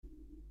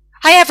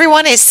Hi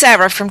everyone, it's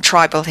Sarah from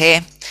Tribal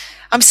here.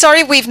 I'm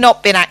sorry we've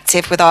not been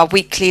active with our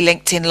weekly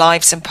LinkedIn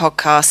Lives and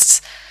podcasts.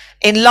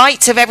 In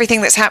light of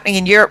everything that's happening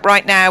in Europe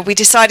right now, we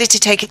decided to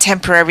take a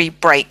temporary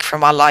break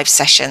from our live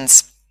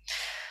sessions.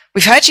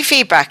 We've heard your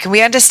feedback and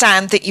we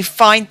understand that you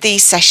find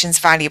these sessions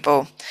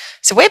valuable.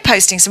 So we're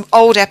posting some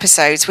old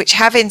episodes which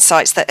have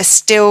insights that are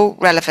still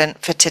relevant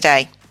for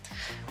today.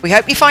 We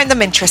hope you find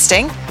them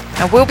interesting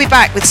and we'll be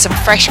back with some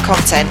fresh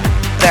content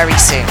very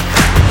soon.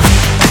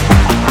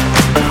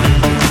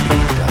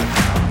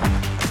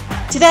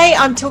 Today,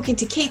 I'm talking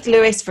to Keith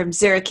Lewis from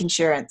Zurich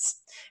Insurance.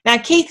 Now,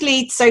 Keith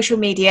leads social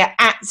media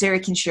at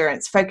Zurich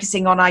Insurance,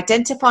 focusing on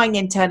identifying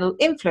internal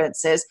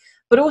influencers,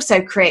 but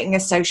also creating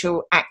a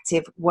social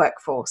active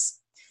workforce.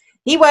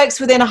 He works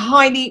within a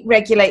highly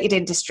regulated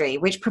industry,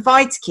 which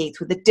provides Keith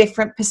with a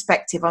different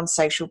perspective on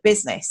social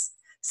business,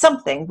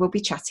 something we'll be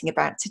chatting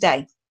about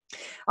today.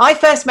 I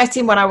first met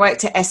him when I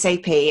worked at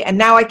SAP, and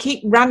now I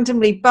keep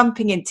randomly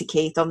bumping into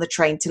Keith on the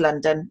train to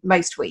London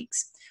most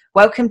weeks.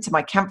 Welcome to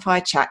my Campfire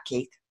Chat,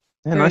 Keith.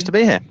 Yeah, nice to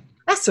be here.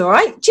 That's all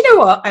right. Do you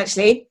know what,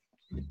 actually,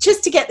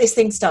 just to get this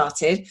thing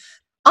started,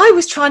 I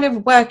was trying to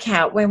work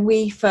out when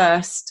we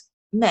first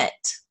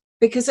met,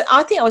 because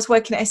I think I was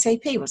working at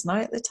SAP, wasn't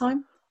I, at the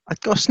time? I've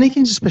got a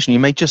sneaking suspicion you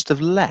may just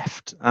have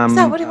left. Is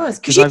that what it was?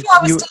 Because you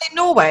thought I was still in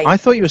Norway. I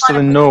thought you were still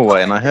in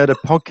Norway, and I heard a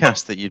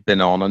podcast that you'd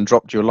been on and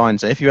dropped you a line.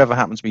 So if you ever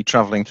happen to be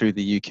travelling through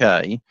the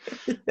UK,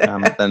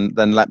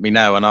 then let me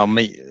know and I'll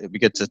meet. It'd be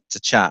good to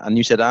chat. And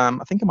you said, I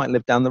think I might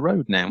live down the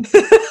road now.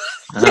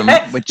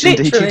 Which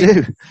literally. Indeed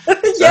you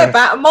do. Yeah,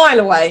 about a mile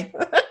away.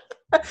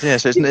 Yeah,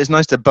 so it's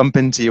nice to bump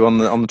into you on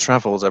the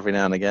travels every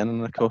now and again,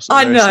 and of course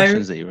I know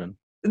sessions that you run.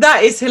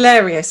 That is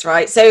hilarious,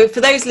 right? So for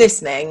those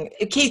listening,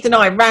 Keith and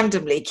I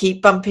randomly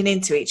keep bumping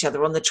into each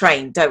other on the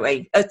train, don't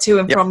we, to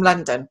and from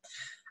London.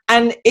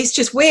 And it's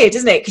just weird,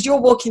 isn't it? Because you're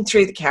walking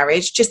through the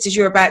carriage just as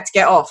you're about to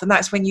get off, and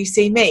that's when you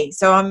see me.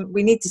 So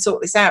we need to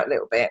sort this out a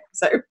little bit.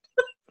 So.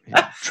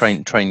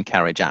 Train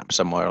carriage app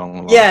somewhere along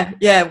the line.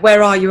 Yeah.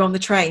 Where are you on the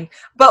train?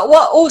 But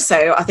what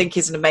also I think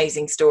is an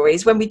amazing story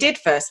is when we did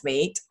first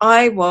meet,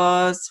 I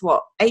was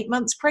 8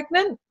 months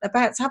pregnant,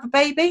 about to have a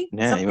baby.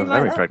 Yeah, you were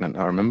very pregnant,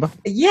 I remember.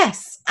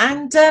 Yes,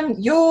 and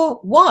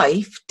your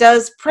wife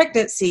does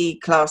pregnancy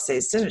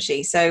classes, doesn't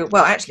she? So,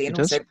 actually, and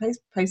also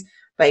post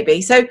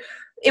baby. So,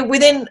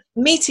 within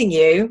meeting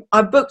you,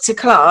 I booked a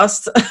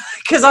class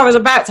because I was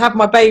about to have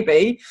my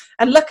baby,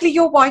 and luckily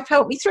your wife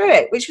helped me through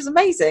it, which was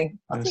amazing.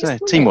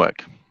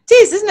 Teamwork. It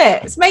is, isn't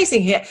it? It's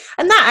amazing here,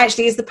 and that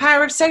actually is the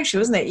power of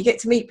social, isn't it? You get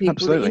to meet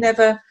people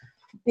that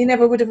you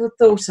never would have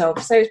thought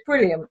of. So it's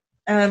brilliant.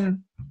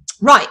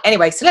 Right.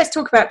 Anyway, so let's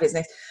talk about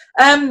business.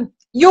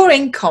 You're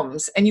in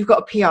comms, and you've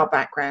got a PR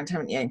background,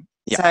 haven't you?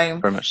 Yeah, so,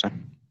 very much so.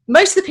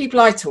 Most of the people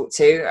I talk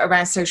to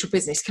around social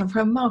business come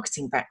from a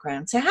marketing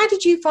background. So how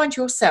did you find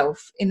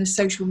yourself in a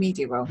social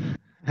media role?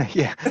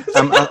 Yeah,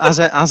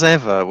 as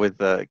ever with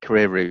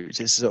career routes,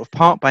 it's sort of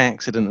part by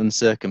accident and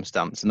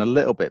circumstance, and a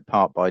little bit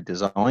part by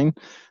design.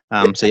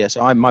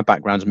 So my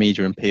background's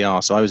media and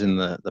PR. So I was in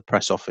the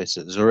press office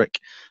at Zurich,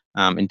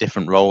 in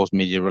different roles,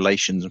 media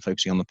relations, and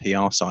focusing on the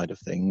PR side of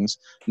things.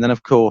 And then,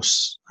 of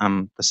course,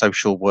 the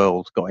social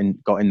world got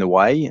in the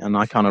way, and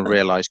I kind of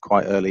realised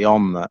quite early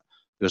on that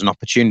there was an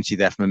opportunity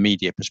there from a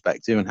media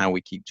perspective and how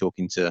we keep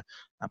talking to,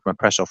 from a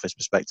press office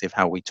perspective,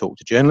 how we talk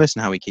to journalists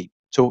and how we keep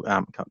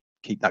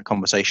that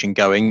conversation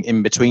going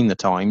in between the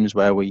times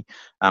where we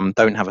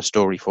don't have a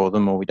story for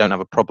them or we don't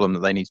have a problem that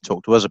they need to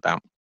talk to us about.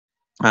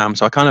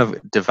 So I kind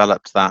of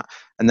developed that.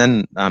 And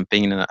then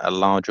being in a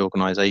large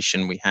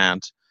organisation, we had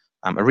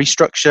a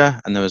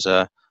restructure and there was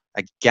a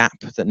gap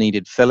that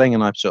needed filling,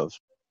 and I've sort of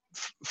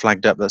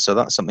flagged up that, so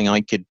that's something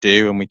I could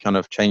do, and we kind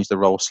of changed the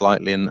role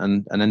slightly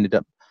and ended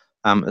up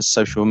as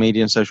social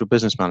media and social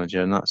business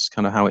manager, and that's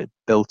kind of how it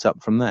built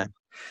up from there.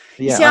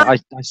 Yeah, I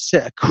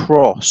sit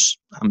across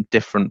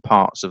different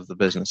parts of the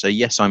business. So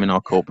yes, I'm in our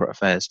corporate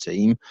affairs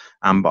team,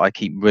 but I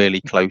keep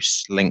really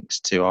close links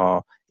to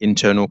our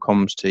internal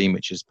comms team,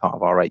 which is part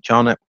of our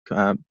HR net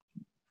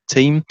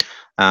team,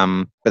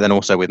 but then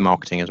also with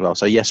marketing as well.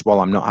 So yes,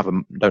 while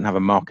don't have a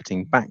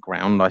marketing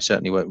background, I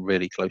certainly work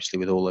really closely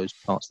with all those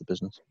parts of the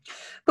business.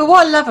 But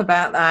what I love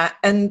about that,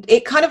 and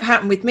it kind of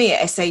happened with me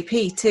at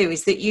SAP too,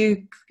 is that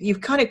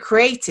you've kind of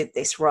created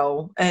this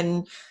role,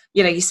 and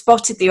you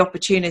spotted the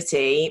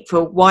opportunity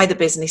for why the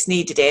business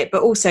needed it,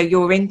 but also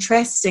your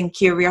interests and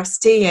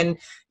curiosity, and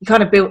you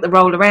kind of built the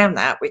role around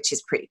that, which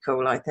is pretty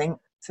cool, I think.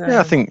 So,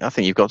 yeah, I think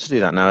you've got to do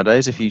that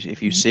nowadays. If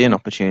you see an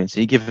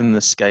opportunity, given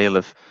the scale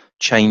of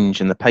change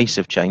and the pace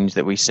of change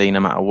that we see, no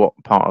matter what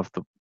part of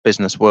the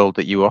business world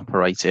that you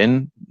operate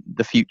in,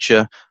 the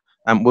future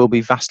will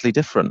be vastly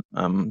different.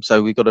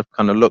 So we've got to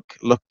kind of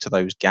look to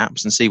those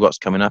gaps and see what's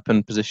coming up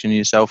and position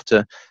yourself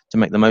to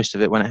make the most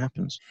of it when it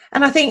happens.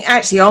 And I think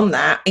actually on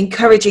that,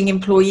 encouraging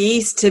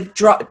employees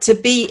to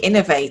be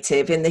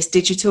innovative in this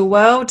digital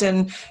world,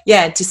 and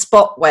to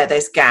spot where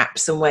there's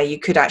gaps and where you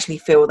could actually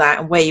fill that,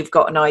 and where you've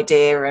got an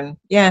idea, and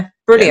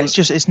brilliant.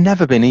 And it's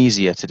never been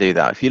easier to do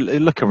that. If you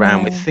look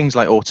around with things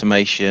like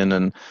automation,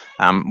 and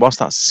whilst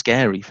that's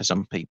scary for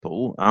some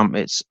people,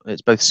 it's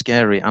both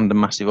scary and a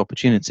massive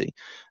opportunity.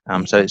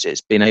 So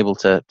it's been able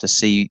to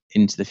see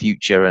into the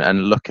future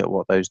and look at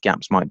what those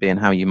gaps might be and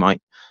how you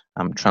might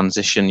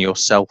transition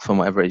yourself and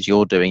whatever it is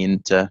you're doing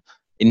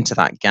into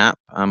that gap,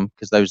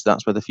 because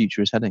that's where the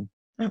future is heading.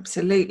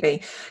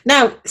 Absolutely.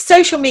 Now,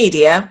 social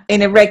media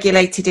in a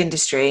regulated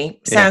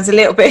industry sounds a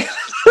little bit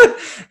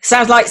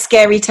sounds like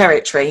scary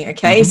territory.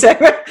 Okay, so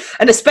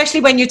and especially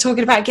when you're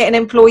talking about getting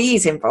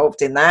employees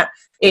involved in that,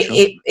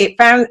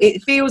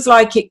 it feels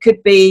like it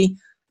could be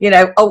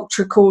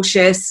ultra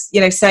cautious.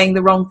 Saying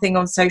the wrong thing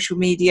on social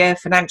media,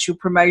 financial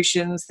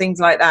promotions, things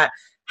like that.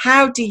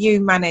 How do you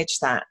manage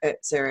that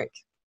at Zurich?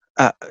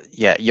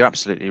 Yeah, you're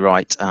absolutely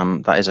right.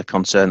 That is a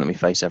concern that we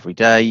face every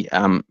day.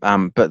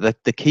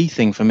 But the key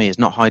thing for me is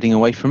not hiding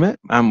away from it.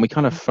 We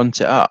kind of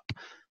front it up.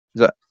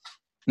 That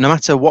no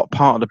matter what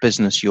part of the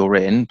business you're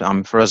in,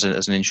 for us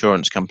as an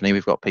insurance company,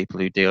 we've got people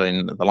who deal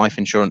in the life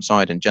insurance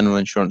side and general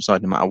insurance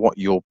side. No matter what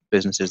your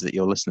business is that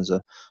your listeners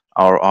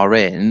are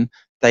in,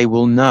 they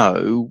will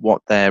know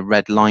what their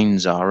red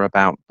lines are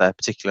about their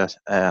particular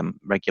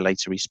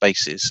regulatory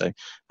spaces. So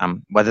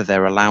whether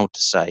they're allowed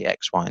to say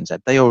X, Y, and Z,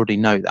 they already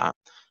know that.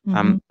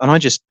 And I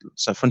just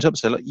front up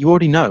say, look, you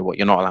already know what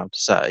you're not allowed to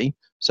say.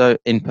 So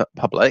in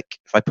public,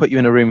 if I put you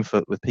in a room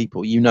with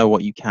people, you know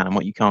what you can and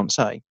what you can't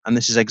say. And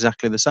this is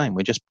exactly the same.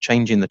 We're just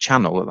changing the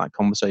channel that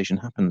conversation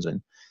happens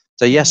in.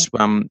 So yes,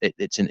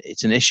 it's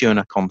an issue and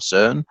a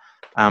concern.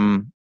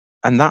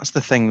 And that's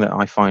the thing that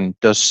I find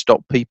does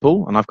stop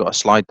people. And I've got a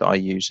slide that I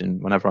use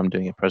whenever I'm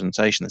doing a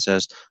presentation that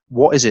says,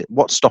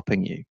 what's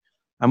stopping you?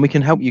 And we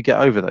can help you get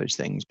over those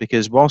things,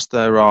 because whilst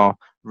there are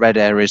red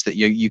areas that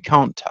you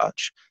can't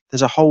touch,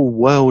 there's a whole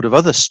world of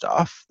other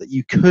stuff that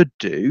you could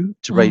do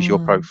to raise your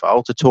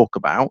profile, to talk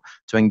about,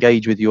 to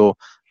engage with your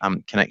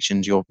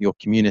connections, your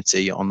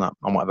community on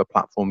whatever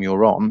platform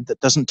you're on, that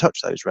doesn't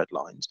touch those red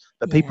lines.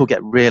 But people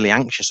get really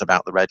anxious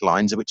about the red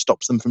lines, which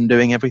stops them from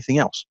doing everything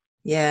else.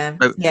 So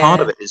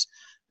part of it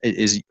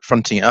is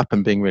fronting it up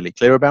and being really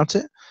clear about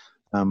it.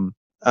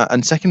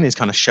 And secondly is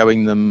kind of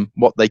showing them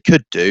what they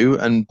could do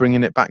and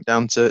bringing it back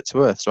down to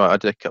earth. So I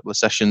did a couple of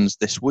sessions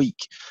this week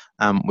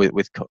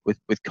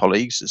with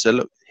colleagues. So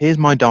look, here's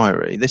my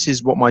diary. This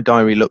is what my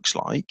diary looks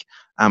like,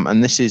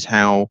 and this is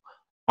how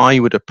I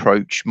would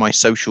approach my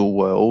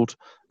social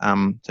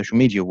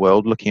media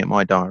world, looking at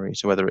my diary.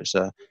 So whether it's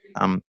an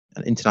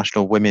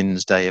International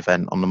Women's Day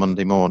event on the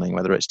Monday morning,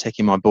 whether it's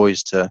taking my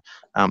boys to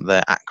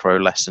their acro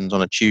lessons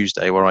on a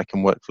Tuesday where I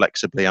can work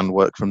flexibly and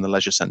work from the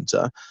leisure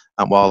centre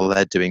while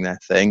they're doing their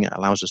thing, it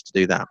allows us to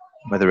do that.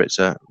 Whether it's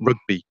a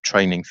rugby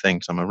training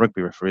thing, so I'm a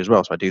rugby referee as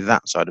well, so I do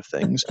that side of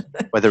things.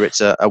 Whether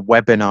it's a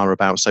webinar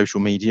about social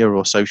media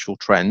or social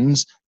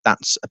trends,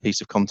 that's a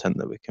piece of content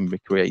that can be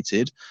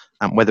created.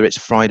 Whether it's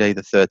Friday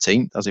the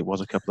 13th, as it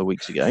was a couple of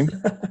weeks ago,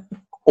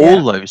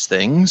 all those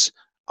things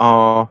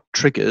are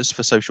triggers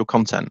for social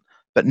content,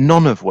 but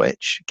none of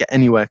which get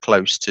anywhere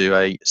close to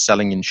a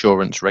selling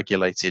insurance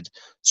regulated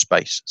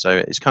space. So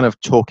it's kind of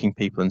talking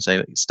people and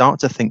saying, start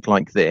to think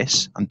like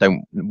this and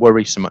don't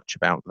worry so much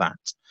about that.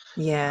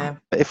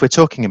 But if we're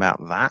talking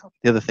about that,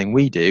 the other thing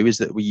we do is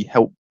that we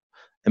help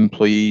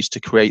employees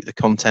to create the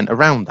content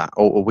around that,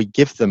 or we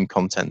give them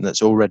content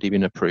that's already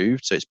been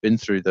approved. So it's been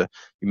through you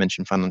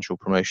mentioned financial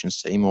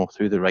promotions team, or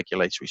through the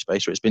regulatory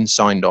space, where it's been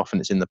signed off and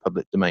it's in the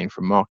public domain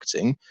from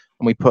marketing,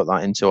 and we put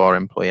that into our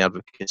employee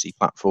advocacy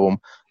platform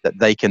that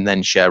they can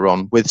then share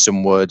on with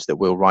some words that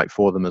we'll write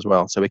for them as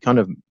well. So we're kind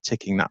of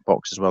ticking that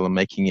box as well and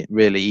making it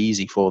really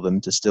easy for them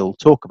to still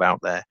talk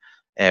about their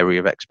area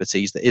of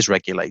expertise that is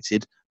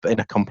regulated, but in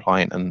a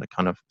compliant and a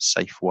kind of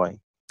safe way.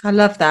 I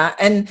love that.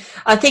 And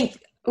I think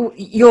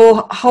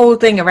your whole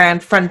thing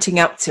around fronting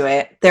up to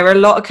it, there are a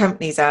lot of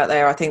companies out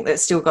there, I think, that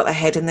still got their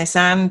head in their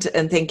sand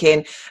and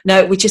thinking,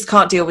 no, we just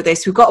can't deal with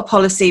this. We've got a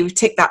policy, we've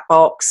ticked that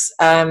box.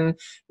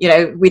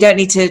 We don't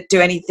need to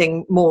do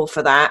anything more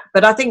for that.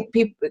 But I think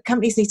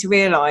companies need to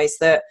realize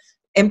that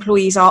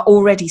employees are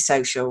already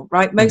social,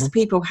 right? Most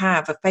people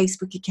have a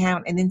Facebook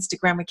account, an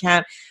Instagram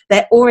account.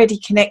 They're already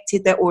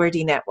connected, they're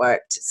already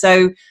networked.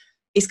 So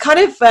it's kind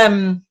of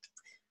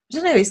I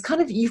don't know, it's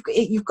kind of,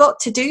 you've got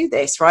to do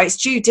this, right? It's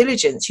due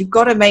diligence. You've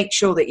got to make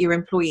sure that your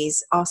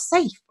employees are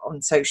safe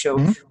on social,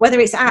 whether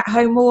it's at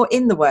home or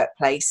in the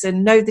workplace,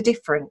 and know the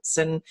difference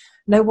and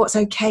know what's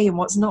okay and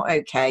what's not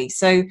okay.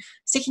 So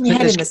sticking your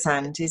head in the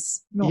sand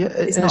is not,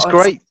 it's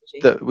great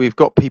that we've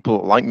got people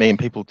like me and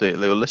people who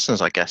are listeners,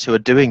 I guess, who are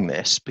doing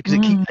this, because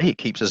it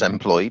keeps us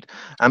employed,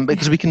 and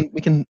because we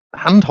can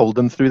handhold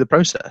them through the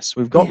process.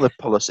 We've got the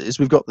policies,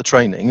 we've got the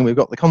training, and we've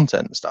got the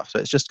content and stuff. So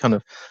it's just kind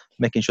of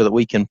making sure that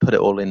we can put it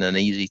all in an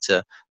easy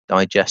to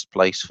digest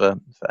place for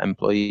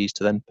employees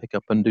to then pick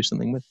up and do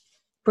something with.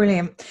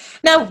 Brilliant.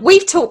 Now,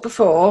 we've talked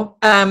before,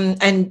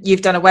 and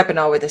you've done a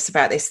webinar with us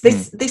about this.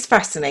 This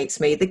fascinates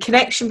me, the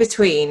connection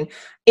between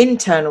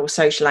internal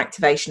social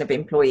activation of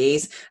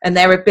employees and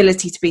their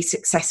ability to be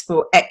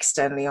successful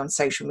externally on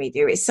social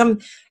media. It's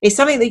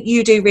something that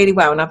you do really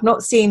well, and I've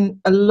not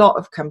seen a lot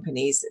of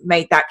companies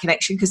made that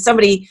connection, because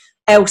somebody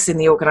else in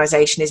the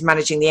organisation is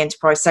managing the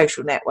enterprise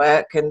social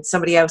network and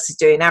somebody else is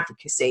doing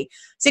advocacy.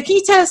 So can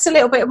you tell us a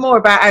little bit more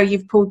about how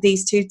you've pulled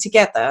these two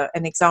together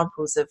and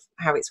examples of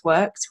how it's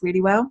worked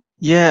really well?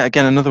 Yeah,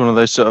 again, another one of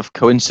those sort of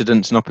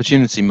coincidence and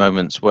opportunity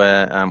moments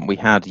where we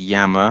had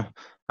Yammer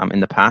in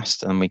the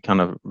past, and we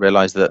kind of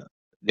realised that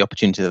the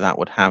opportunity that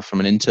would have from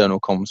an internal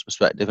comms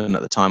perspective, and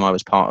at the time I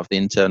was part of the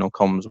internal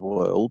comms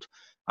world.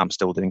 I'm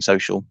still doing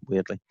social,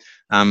 weirdly.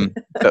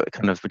 But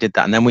kind of we did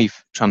that. And then we've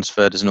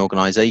transferred as an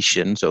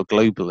organisation, sort of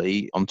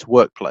globally, onto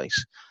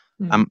Workplace.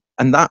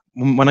 And that,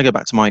 when I go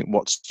back to my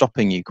what's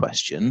stopping you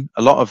question,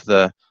 a lot of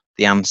the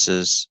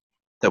answers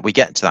that we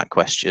get to that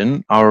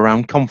question are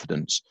around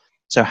confidence.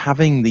 So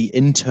having the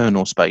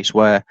internal space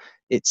where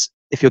it's,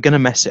 if you're going to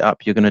mess it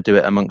up, you're going to do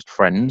it amongst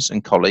friends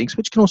and colleagues,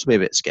 which can also be a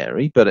bit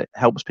scary, but it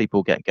helps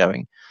people get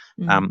going.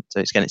 So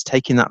it's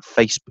taking that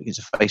Facebook, it's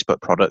a Facebook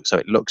product, so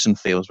it looks and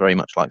feels very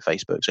much like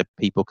Facebook, so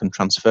people can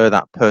transfer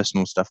that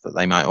personal stuff that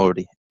they might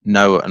already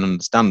know and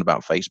understand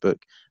about Facebook,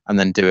 and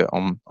then do it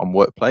on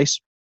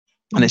Workplace.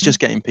 And it's just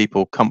getting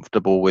people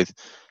comfortable with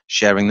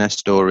sharing their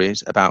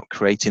stories, about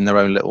creating their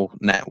own little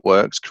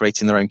networks,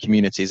 creating their own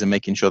communities, and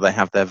making sure they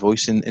have their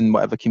voice in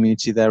whatever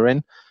community they're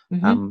in.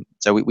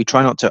 So we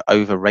try not to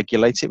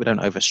over-regulate it, we don't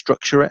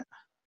over-structure it.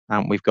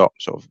 We've got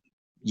sort of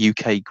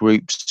UK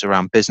groups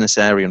around business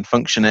area and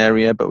function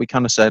area, but we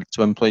kind of said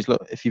to employees,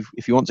 look, if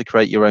you want to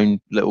create your own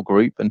little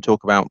group and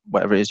talk about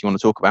whatever it is you want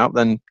to talk about,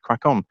 then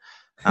crack on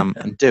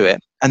and do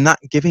it. And that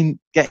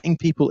getting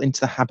people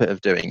into the habit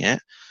of doing it,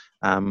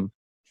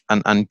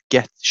 and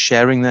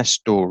sharing their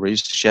stories,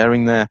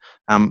 sharing their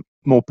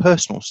more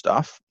personal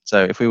stuff.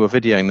 So if we were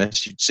videoing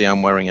this, you'd see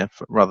I'm wearing a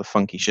rather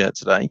funky shirt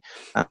today,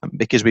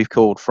 because we've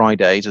called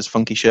Fridays as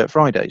Funky Shirt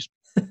Fridays.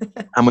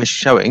 And we're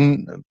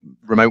showing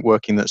remote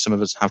working that some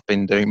of us have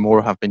been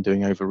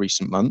doing over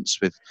recent months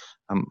with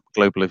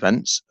global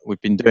events. We've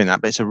been doing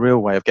that, but it's a real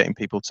way of getting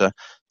people to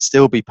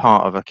still be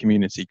part of a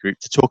community group,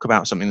 to talk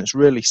about something that's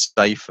really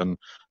safe and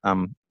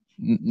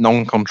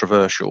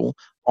non-controversial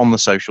on the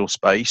social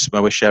space,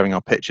 where we're sharing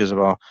our pictures of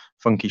our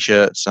funky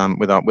shirts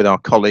with our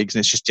colleagues, and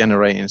it's just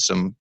generating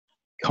some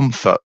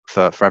comfort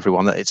for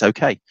everyone that it's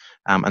okay,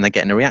 and they're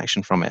getting a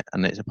reaction from it,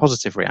 and it's a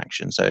positive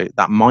reaction. So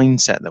that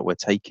mindset that we're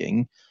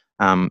taking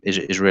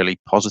is really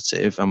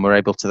positive, and we're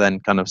able to then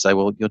kind of say,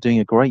 well, you're doing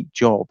a great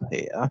job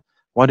here,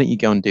 why don't you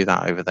go and do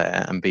that over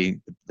there and be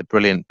the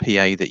brilliant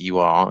PA that you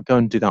are? Go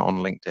and do that on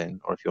LinkedIn,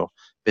 or if you're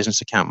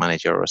business account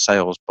manager or a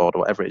sales bod or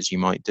whatever it is you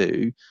might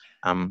do,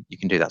 you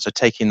can do that. So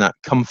taking that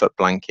comfort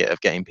blanket of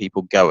getting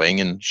people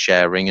going and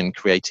sharing and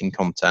creating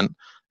content,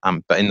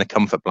 but in the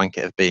comfort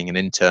blanket of being an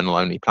internal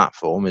only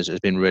platform has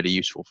been really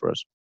useful for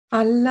us.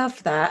 I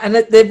love that. And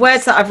the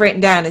words that I've written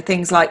down are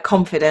things like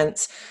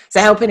confidence. So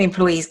helping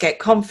employees get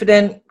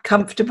confident,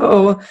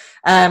 comfortable,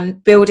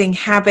 building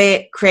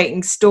habit,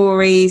 creating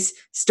stories,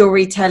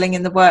 storytelling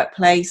in the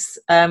workplace.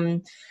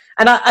 And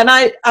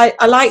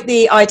I like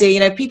the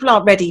idea, people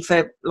aren't ready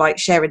for like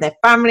sharing their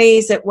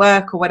families at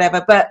work or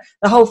whatever, but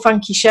the whole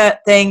funky shirt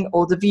thing,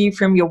 or the view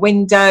from your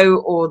window,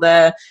 or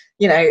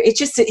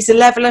it's a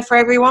leveler for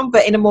everyone,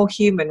 but in a more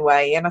human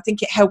way. And I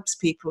think it helps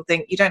people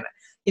think you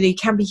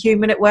can be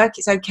human at work.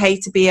 It's okay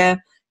to be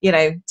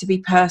to be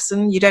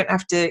person. You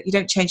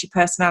don't change your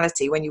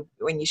personality when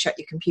you shut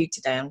your computer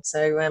down.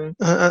 So and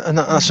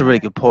that's a really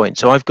good point.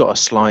 So I've got a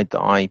slide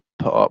that I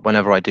put up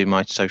whenever I do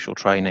my social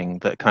training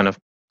that kind of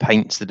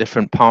paints the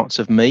different parts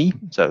of me.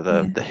 So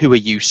the who are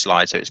you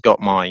slide. So it's got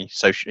my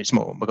social,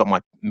 I've got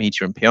my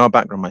media and PR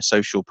background, my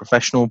social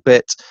professional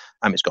bit.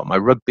 It's got my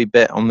rugby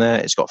bit on there.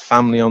 It's got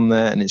family on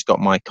there, and it's got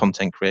my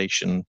content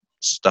creation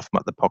stuff,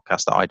 like the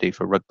podcast that I do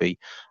for rugby,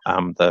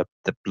 the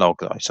blog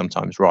that I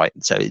sometimes write.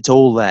 So it's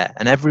all there,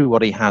 and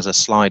everybody has a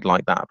slide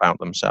like that about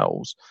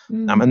themselves,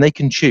 and they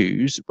can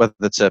choose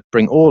whether to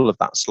bring all of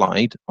that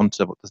slide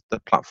onto the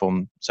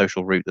platform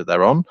social route that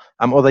they're on,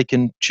 or they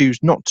can choose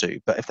not to.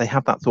 But if they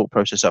have that thought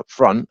process up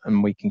front,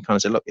 and we can kind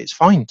of say, look, it's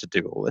fine to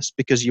do all this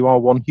because you are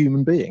one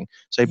human being,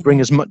 so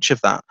bring as much of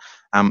that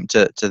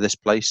to this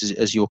place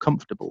as you're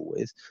comfortable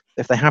with.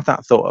 If they have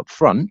that thought up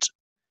front,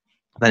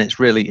 then it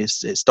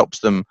stops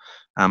them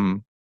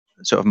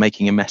sort of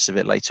making a mess of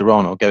it later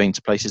on, or going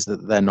to places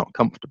that they're not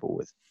comfortable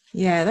with.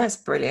 Yeah, that's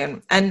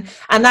brilliant. And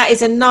that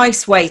is a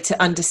nice way to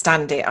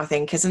understand it, I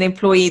think, as an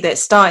employee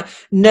that's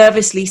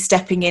nervously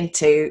stepping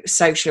into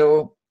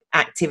social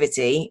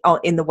activity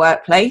in the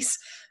workplace.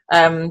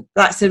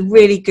 That's a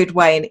really good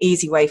way, an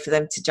easy way for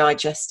them to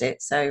digest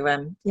it.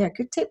 So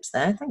good tips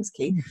there. Thanks,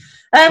 Keith.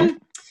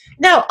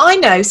 Now, I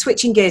know,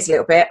 switching gears a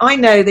little bit, I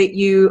know that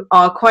you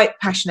are quite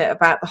passionate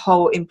about the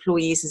whole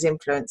employees as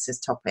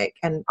influencers topic,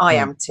 and I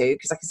am too,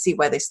 because I can see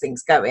where this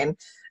thing's going.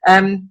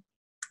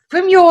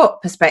 From your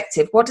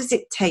perspective, what does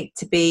it take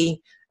to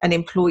be an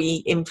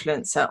employee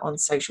influencer on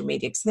social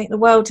media? Because I think the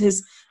world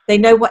they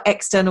know what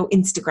external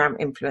Instagram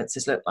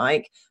influencers look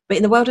like, but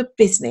in the world of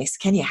business,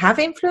 can you have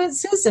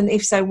influencers? And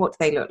if so, what do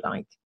they look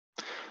like?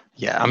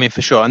 Yeah, I mean,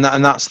 for sure, and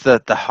that's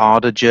the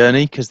harder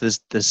journey, because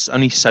there's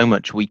only so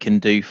much we can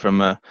do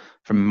from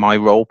my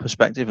role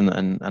perspective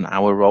and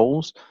our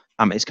roles.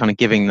 It's kind of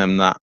giving them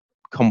that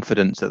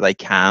confidence that they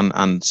can,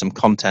 and some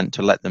content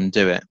to let them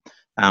do it.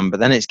 But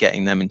then it's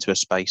getting them into a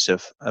space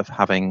of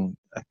having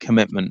a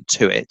commitment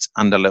to it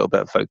and a little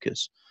bit of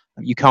focus.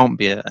 You can't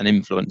be an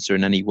influencer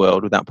in any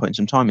world without putting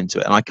some time into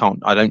it, and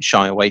I don't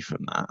shy away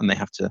from that. And they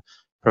have to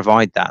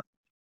provide that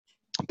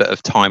bit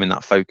of time and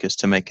that focus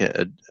to make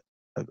it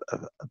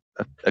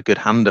a good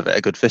hand of it,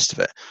 a good fist of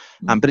it.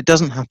 But it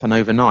doesn't happen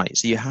overnight.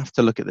 So you have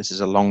to look at this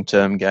as a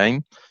long-term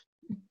game.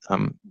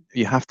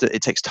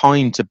 It takes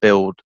time to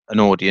build an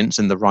audience,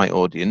 and the right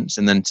audience,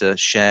 and then to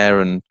share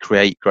and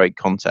create great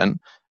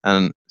content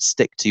and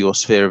stick to your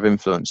sphere of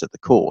influence at the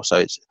core. So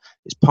it's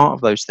part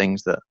of those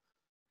things that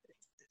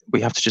we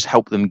have to just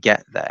help them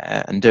get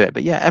there and do it.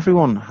 But yeah,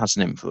 everyone has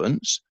an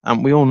influence,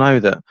 and we all know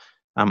that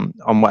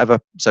on whatever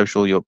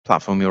social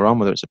platform you're on,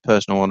 whether it's a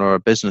personal one or a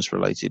business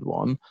related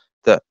one,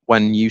 that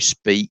when you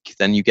speak,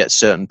 then you get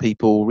certain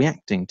people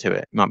reacting to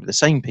it. It might be the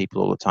same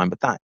people all the time, but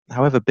that,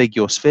 however big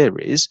your sphere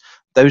is,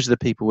 those are the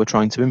people we're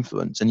trying to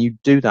influence, and you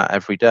do that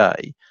every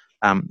day.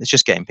 It's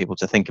just getting people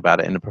to think about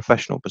it in a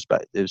professional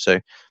perspective. So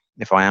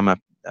if I am a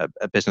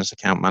business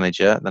account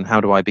manager, then how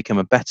do I become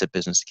a better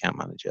business account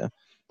manager?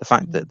 The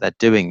fact that they're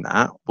doing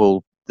that,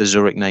 the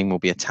Zurich name will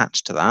be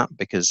attached to that,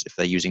 because if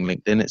they're using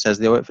LinkedIn, it says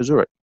they work for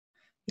Zurich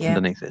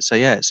underneath it. So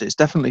yeah, it's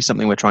definitely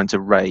something we're trying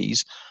to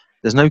raise.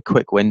 There's no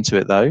quick win to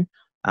it though,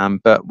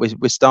 but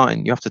we're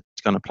starting. You have to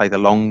kind of play the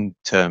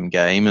long-term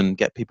game and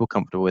get people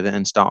comfortable with it,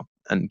 and start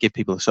and give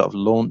people a sort of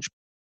launch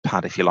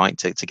pad, if you like,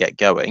 to get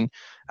going.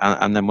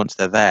 And then once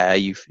they're there,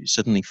 you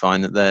suddenly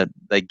find that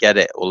they get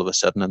it all of a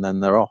sudden, and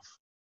then they're off.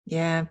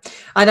 Yeah,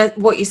 I know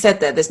what you said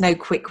there. There's no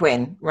quick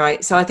win,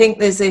 right? So I think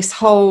there's this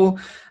whole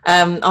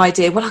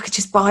idea, well, I could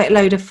just buy a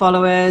load of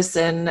followers,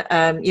 and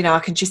I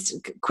can just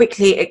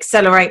quickly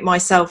accelerate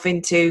myself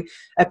into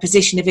a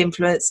position of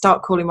influence,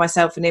 start calling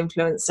myself an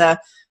influencer.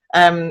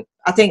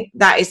 I think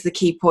that is the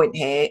key point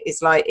here.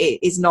 It's like, it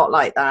is not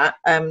like that.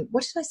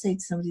 What did I say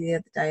to somebody the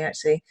other day,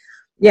 actually?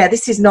 Yeah,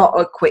 this is not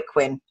a quick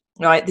win.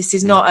 Right, this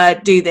is not a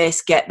do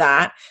this, get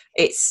that.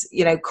 It's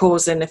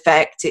cause and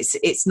effect.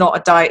 It's not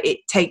a diet. It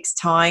takes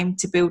time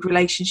to build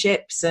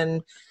relationships,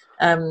 and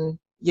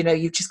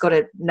you've just got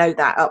to know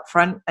that up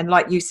front. And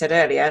like you said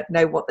earlier,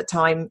 know what the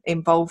time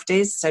involved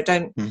is. So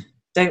don't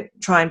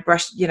try and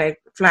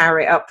flower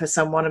it up for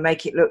someone and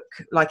make it look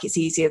like it's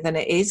easier than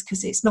it is,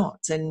 because it's not.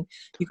 And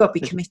you've got to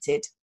be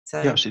committed.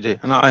 So you absolutely do.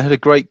 And I had a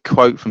great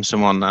quote from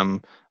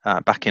someone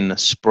back in the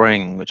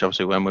spring, which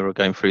obviously when we were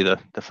going through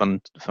the fun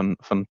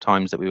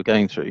times that we were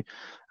going through,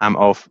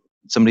 of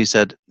somebody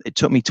said, it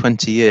took me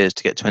 20 years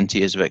to get 20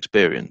 years of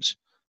experience.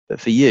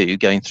 But for you,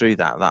 going through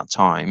that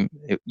time,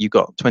 you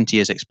got 20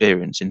 years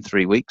experience in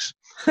 3 weeks.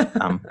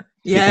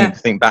 Yeah. You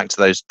think back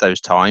to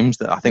those times,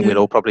 that I think we'd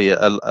all probably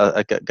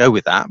go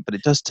with that. But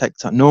it does take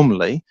time.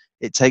 Normally,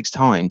 it takes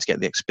time to get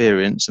the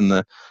experience and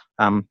the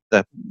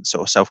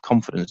sort of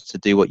self-confidence to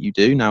do what you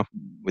do. Now,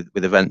 with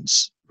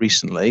events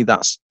recently,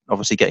 that's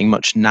obviously getting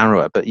much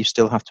narrower, but you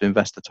still have to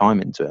invest the time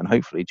into it, and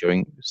hopefully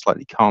during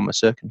slightly calmer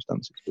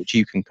circumstances, which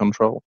you can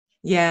control.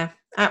 Yeah,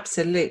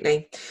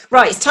 absolutely.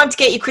 Right, it's time to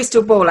get your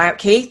crystal ball out,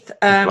 Keith.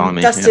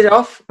 Dust it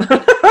off.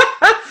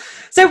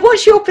 So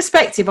what's your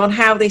perspective on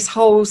how this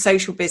whole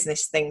social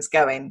business thing's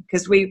going?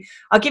 Because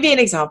I'll give you an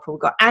example.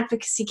 We've got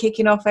advocacy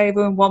kicking off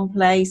over in one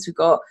place. We've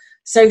got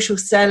social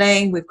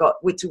selling. We're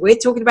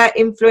talking about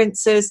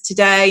influencers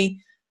today.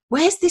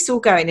 Where's this all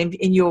going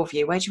in your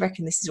view? Where do you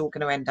reckon this is all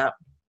going to end up?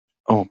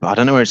 Oh, I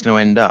don't know where it's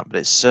going to end up, but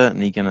it's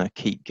certainly going to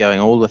keep going.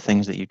 All the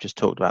things that you've just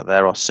talked about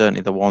there are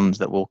certainly the ones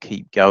that will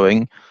keep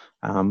going.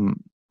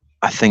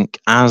 I think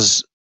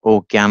as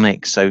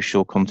organic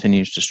social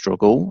continues to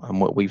struggle,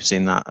 and what we've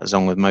seen that as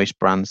on with most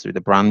brands through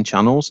the brand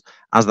channels,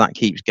 as that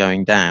keeps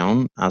going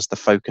down, as the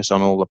focus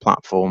on all the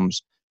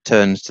platforms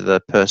turns to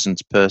the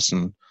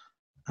person-to-person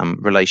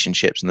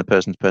relationships and the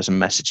person-to-person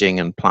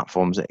messaging and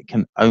platforms, it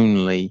can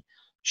only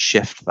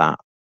shift that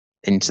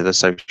into the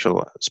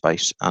social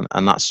space,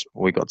 and that's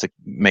we've got to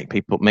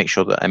make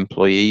sure that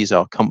employees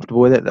are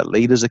comfortable with it, that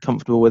leaders are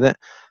comfortable with it,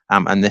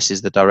 and this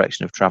is the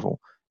direction of travel.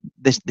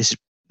 This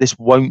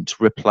won't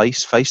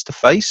replace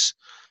face-to-face,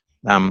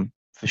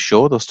 for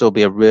sure. There'll still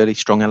be a really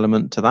strong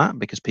element to that,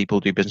 because people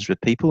do business with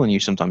people, and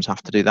you sometimes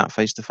have to do that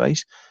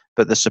face-to-face,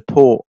 but the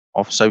support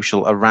of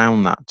social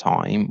around that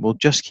time will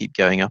just keep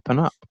going up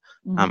and up.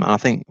 And I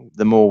think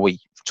the more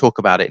we talk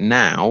about it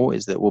now,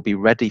 is that we'll be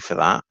ready for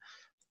that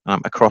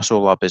across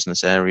all our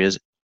business areas,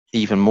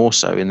 even more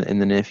so in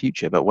the near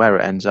future. But where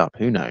it ends up,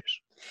 who knows?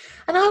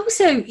 And I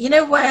also,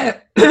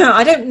 where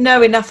I don't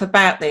know enough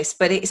about this,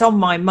 but it's on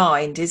my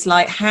mind, is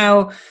like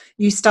how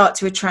you start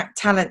to attract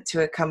talent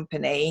to a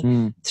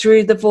company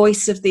through the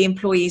voice of the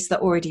employees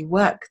that already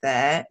work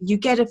there. You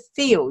get a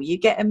feel, you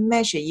get a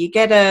measure, you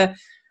get a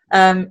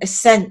a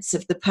sense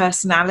of the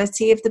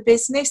personality of the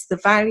business, the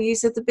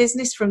values of the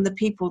business from the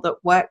people that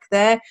work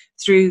there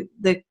through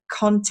the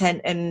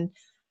content and,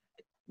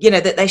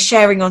 that they're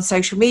sharing on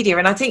social media.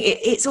 And I think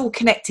it's all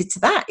connected to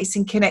that. It's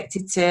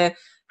connected to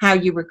how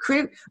you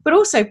recruit, but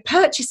also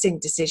purchasing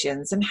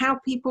decisions and how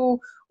people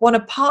want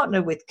to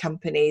partner with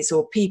companies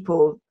or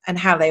people and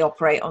how they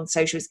operate on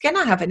social. It's going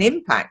to have an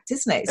impact,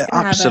 isn't it?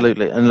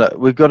 Absolutely. And look,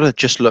 we've got to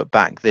just look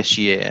back this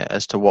year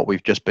as to what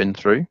we've just been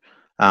through,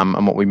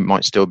 and what we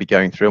might still be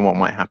going through and what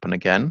might happen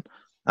again.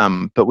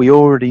 But we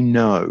already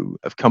know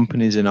of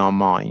companies in our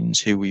minds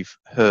who we've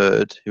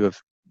heard who have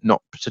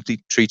not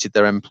particularly treated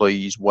their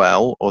employees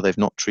well, or they've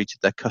not treated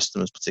their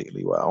customers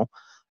particularly well.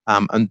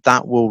 And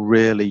that will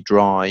really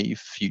drive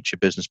future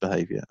business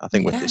behaviour. I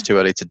think it's too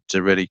early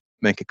to really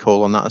make a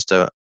call on that as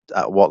to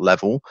at what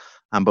level,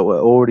 but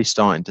we're already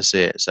starting to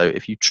see it. So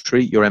if you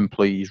treat your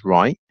employees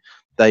right,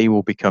 they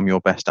will become your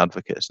best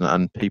advocates,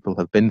 and people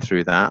have been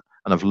through that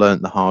and have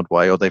learned the hard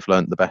way, or they've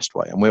learned the best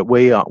way. And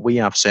we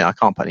have seen, I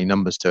can't put any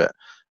numbers to it,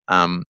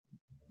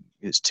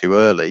 it's too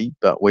early,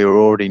 but we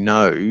already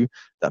know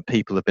that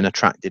people have been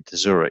attracted to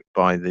Zurich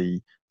by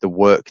the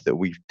work that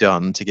we've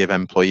done to give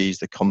employees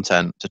the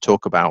content to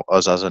talk about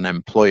us as an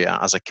employer,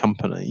 as a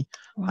company.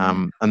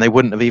 Wow. And they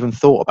wouldn't have even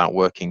thought about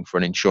working for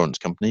an insurance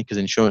company because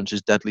insurance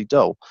is deadly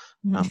dull.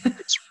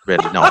 It's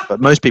really not. But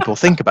most people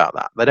think about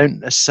that. They don't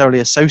necessarily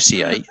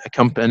associate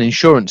an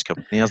insurance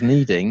company as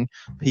needing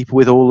people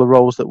with all the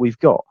roles that we've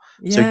got.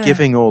 Yeah. So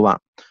giving all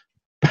that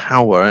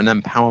power and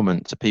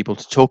empowerment to people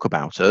to talk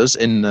about us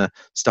in the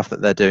stuff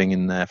that they're doing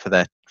in there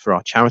for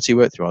our charity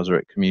work through our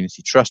Zurich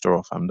Community Trust or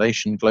our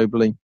foundation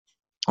globally,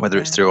 whether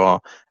it's through our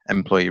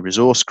employee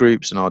resource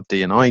groups and our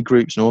D&I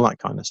groups and all that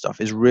kind of stuff,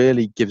 is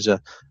really gives a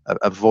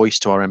voice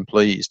to our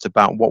employees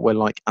about what we're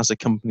like as a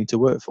company to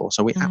work for.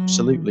 So we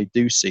absolutely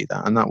do see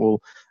that, and that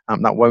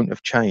won't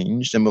have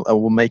changed, and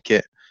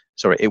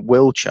it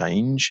will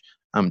change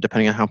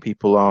depending on how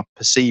people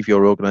perceive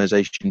your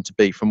organisation to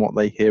be from what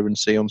they hear and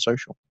see on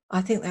social. I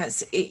think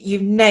that's it.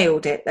 You've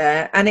nailed it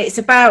there, and it's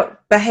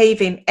about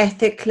behaving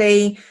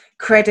ethically,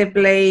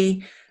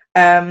 credibly,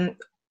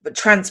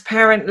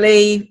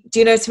 transparently. Do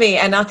you know what I mean?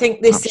 And I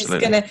think this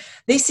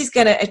is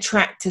gonna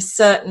attract a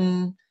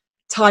certain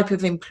type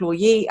of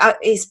employee.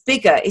 It's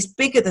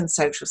bigger than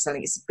social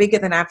selling. It's bigger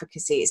than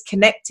advocacy. It's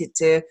connected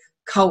to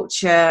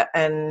culture,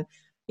 and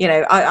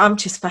I'm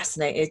just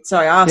fascinated.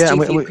 Sorry, I asked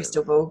you for your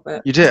crystal ball,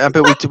 but you did.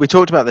 But we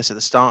talked about this at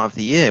the start of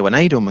the year when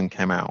Edelman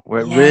came out,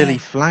 where it really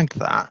flagged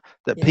that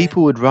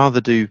people would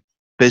rather do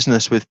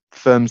business with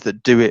firms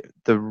that do it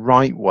the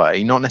right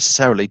way, not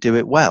necessarily do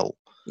it well.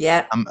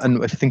 Yeah.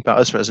 And if you think about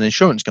us as an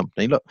insurance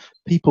company, look,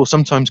 people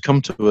sometimes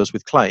come to us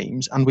with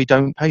claims and we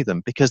don't pay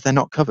them because they're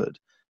not covered.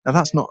 Now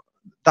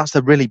that's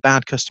a really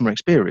bad customer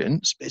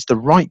experience. It's the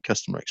right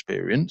customer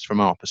experience from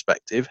our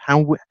perspective,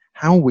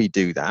 how we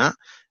do that.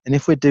 And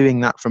if we're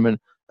doing that from a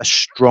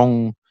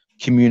strong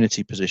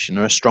community position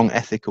or a strong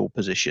ethical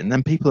position,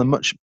 then people are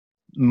much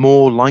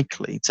more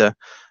likely to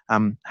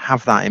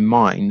have that in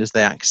mind as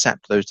they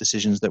accept those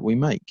decisions that we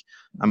make.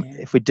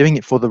 If we're doing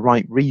it for the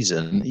right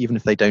reason, even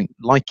if they don't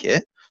like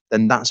it,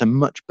 then that's a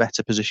much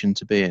better position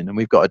to be in. And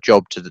we've got a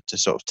job to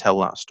sort of tell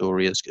that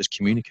story as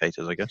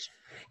communicators, I guess.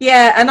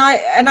 Yeah, and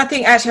I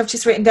think actually I've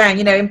just written down,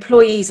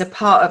 employees are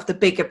part of the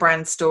bigger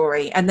brand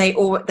story, and they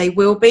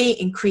will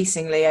be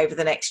increasingly over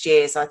the next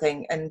years, I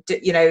think. And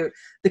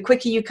the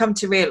quicker you come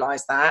to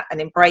realise that and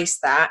embrace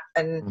that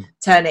and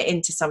turn it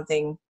into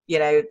something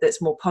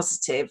that's more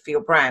positive for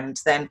your brand,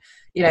 then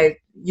you're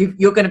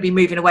going to be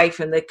moving away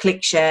from the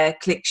click share,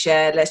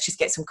 let's just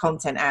get some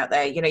content out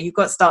there. You've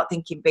got to start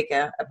thinking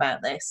bigger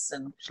about this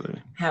and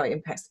how it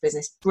impacts the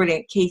business.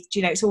 Brilliant, Keith.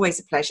 It's always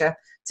a pleasure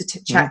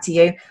to chat to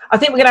you. I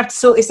think we're going to have to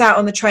sort this out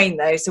on the train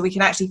though, so we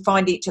can actually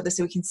find each other,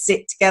 so we can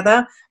sit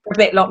together for a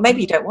bit long.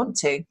 Maybe you don't want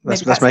to.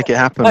 Let's make it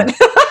happen. I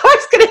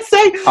was going to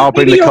say, I'll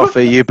bring the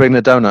coffee, you bring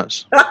the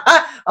donuts.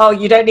 Oh,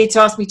 you don't need to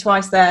ask me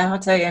twice there, I'll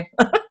tell you.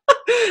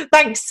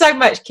 Thanks so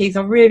much, Keith.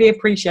 I really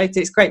appreciate it.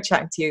 It's great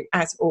chatting to you,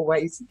 as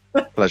always.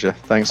 Pleasure.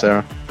 Thanks,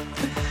 Sarah.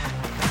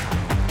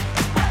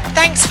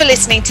 Thanks for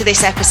listening to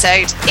this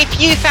episode.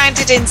 If you found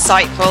it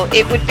insightful,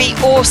 it would be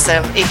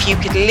awesome if you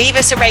could leave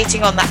us a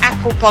rating on the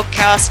Apple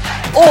Podcast,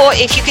 or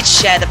if you could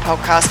share the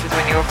podcast with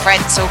one of your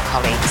friends or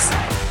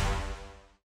colleagues.